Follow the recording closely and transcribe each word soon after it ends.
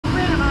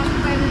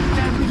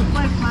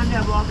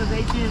boardwalk is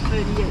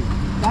 1838.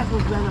 That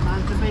was when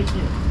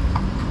emancipation.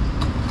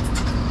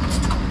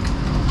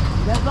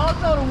 There's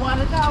also the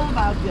water tower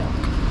about here.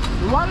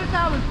 The water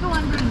tower is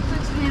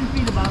 216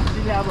 feet above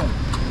sea level.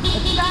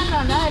 It stands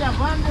on a height of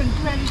 126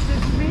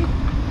 feet,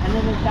 and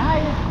it is the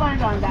highest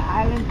point on the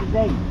island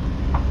today.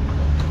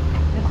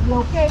 It's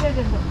located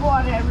in the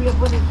port area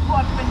with its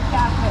Portman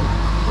Castle,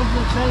 which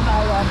was built by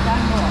Lord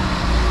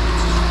Dunmore.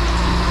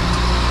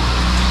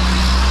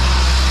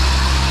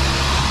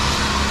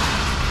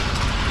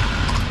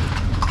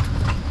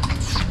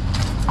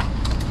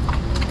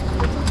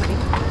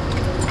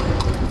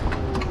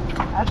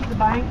 That's the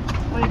bank,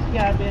 First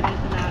Caribbean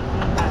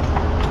International Bank.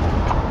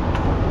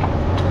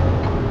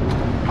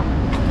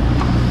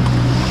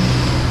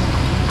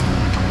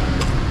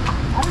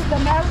 That is the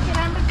American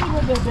Embassy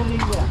with the building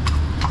here.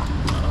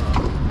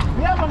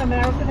 We have an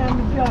American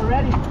Embassy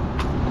already.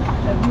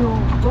 If you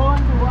go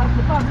on to watch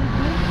the public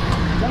beach,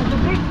 there's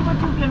a beach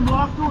which you can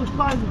walk to. It's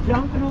called the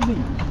Junkanoo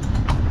Beach.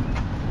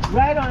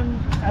 Right on,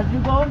 as you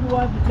go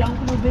towards the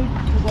Junkanoo Beach,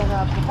 you're going to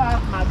have to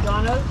pass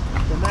McDonald's.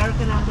 The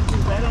American Embassy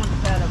is right on the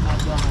side of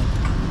McDonald's.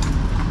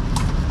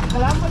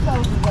 Columbus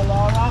House is a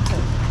law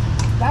office.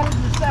 That is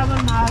the 7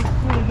 Mile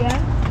School again.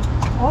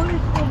 Only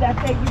school that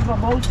takes you from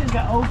ocean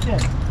to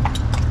ocean.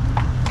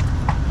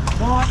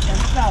 North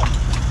and south.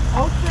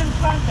 Ocean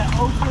front and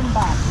ocean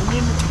back. The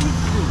name is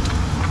East Street.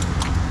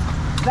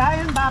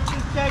 Zion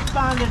Baptist Church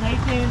founded in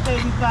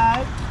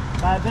 1835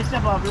 by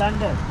Bishop of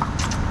London.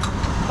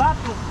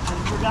 Baptist is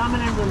the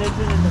predominant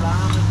religion in the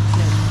Bahamas.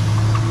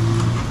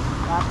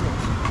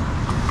 Baptist.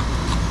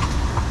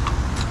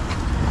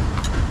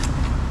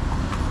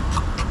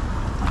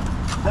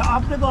 The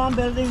Octagon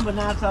building was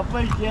Nassau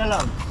first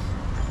jailhouse.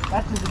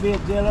 That is to be a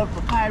jailhouse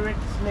for pirates,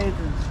 slaves,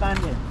 and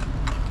Spaniards.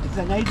 It's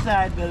an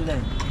 8-side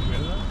building.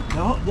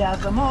 There are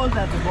some holes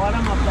at the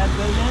bottom of that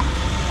building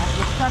that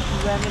was cut for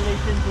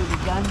ventilation to the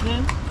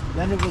dungeon.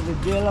 Then it was a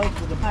jailhouse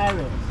for the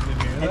pirates.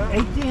 In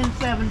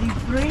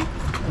 1873,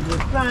 it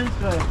was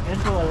transferred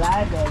into a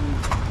library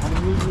and a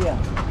museum.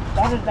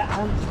 That is the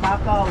Hans Back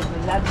House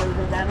in that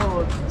building that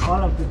holds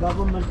all of the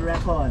government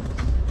records.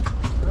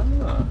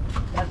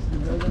 That's the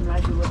building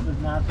right here with the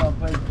Nassau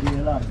first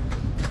jailhouse.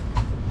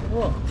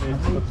 Oh,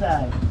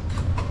 inside.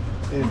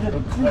 See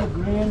the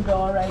green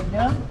door right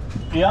there?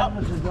 Yeah. That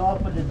was the door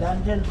for the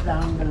dungeons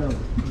down below.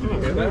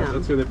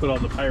 That's where they put all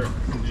the pirates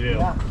in jail.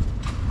 Yeah.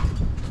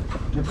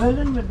 The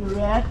building with the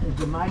red is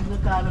the Magna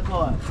Carta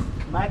Court.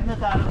 Magna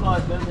Carta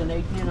Court built in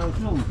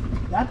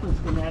 1802. That was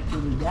connected to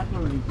the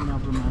Declaration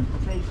of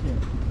Emancipation.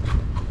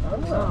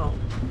 Oh.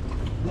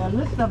 There are a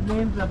list of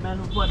names of men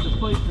who fought the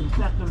First and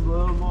Second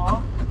World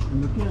War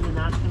and were killed in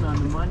action on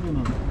the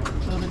monument.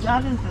 So the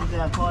gardens is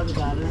there called the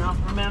Garden of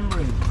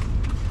Remembering.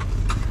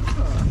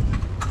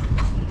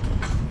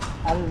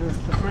 That is the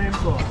Supreme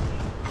Court.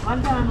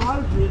 One time all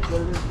of these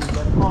buildings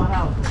were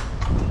courthouses.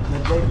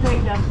 But they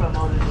take them from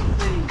out of the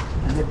city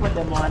and they put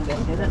them on the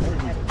inner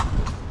city.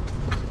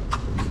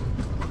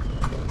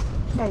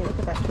 Hey, look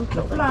at that.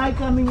 The flag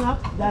coming up,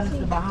 that is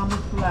the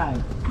Bahamas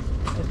flag.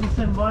 It's a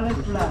symbolic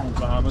flag.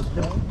 Bahamas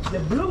flag? The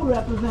blue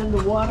represents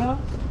the water,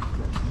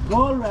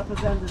 gold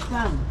represents the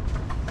sun,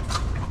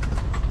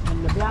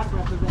 and the black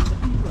represents the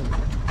people.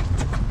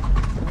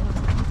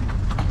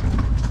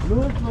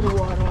 Blue is for the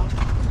water,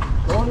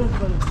 gold is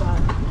for the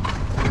sun,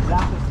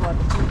 black is for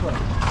the people.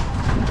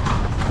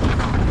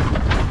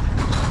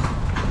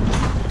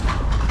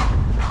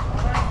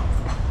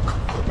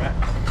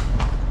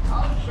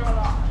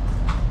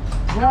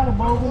 Here are the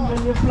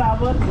bougainvillea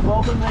flowers. The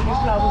bougainvillea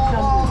flowers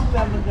come in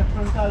 7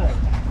 different colors.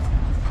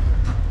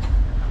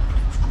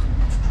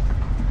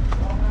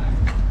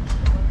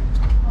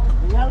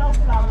 The yellow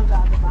flowers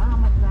are the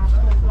Bahamas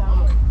national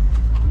flowers.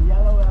 The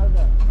yellow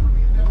elder.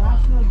 The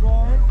national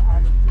birds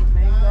are the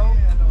flamingo.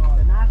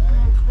 The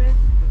national fish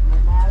is the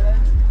marlin.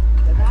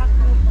 The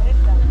national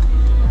fish are the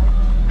fish.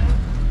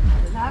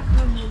 The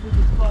national music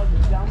is called the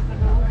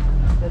junkanoo.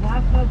 The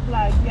national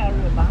flag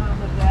carrier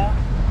Bahamas Air.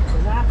 The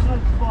national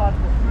sport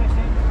is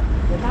cricket.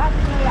 The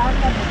national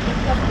anthem is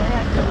picked up the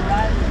head to the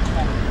rising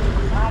sun.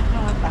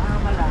 National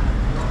Bahama land.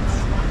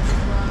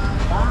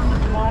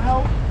 Bahamas motto,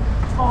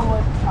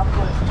 forward,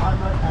 upward,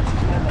 onward, and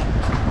together.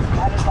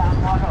 That is our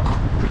motto.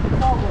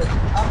 Forward,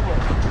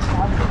 upward,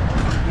 onward,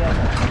 and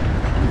together.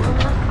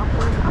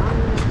 Upward,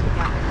 onward,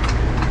 together.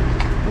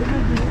 This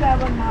is the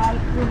 7 Mile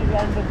School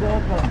again to go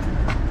from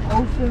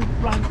ocean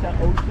front to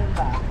ocean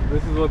back.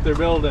 This is what they're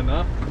building,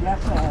 huh?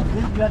 Yes, sir.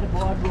 This is where the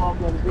boardwalk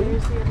will be.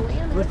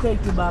 We'll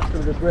take you back to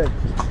the bridge.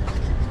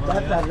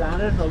 That's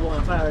Atlantis or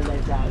one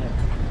Paradise Island.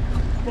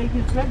 Take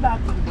you straight back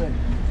to the bridge.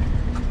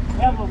 We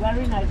have a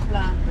very nice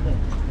plan for this.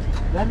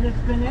 When it's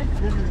finished,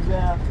 this is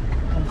where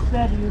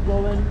instead you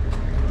go in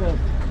to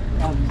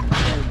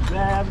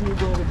wherever you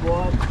go to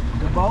board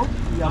the boat,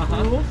 your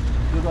cruise,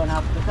 you're going to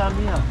have to come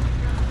here.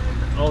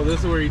 Oh, this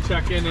is where you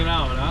check in and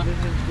out, huh? This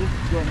is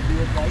going to be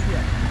it right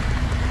here.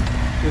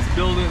 This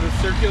building, this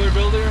circular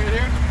building right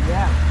here?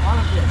 Yeah, all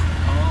of it.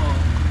 Oh.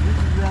 This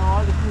is where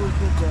all the cruise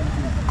is going to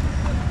be.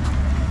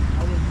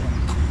 All of it.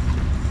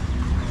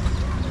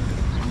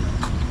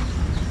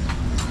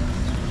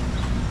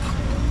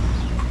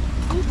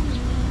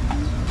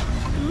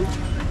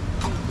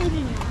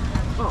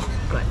 Oh,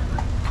 good.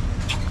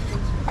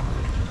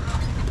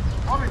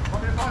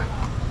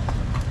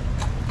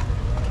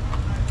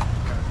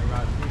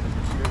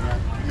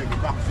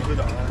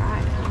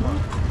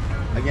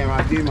 Again,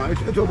 my team,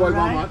 it's a boy,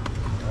 Alright.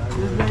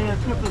 This video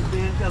trip has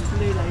been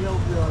complete. I hope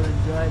you all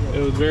enjoyed it.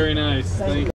 It was very nice. Thank you.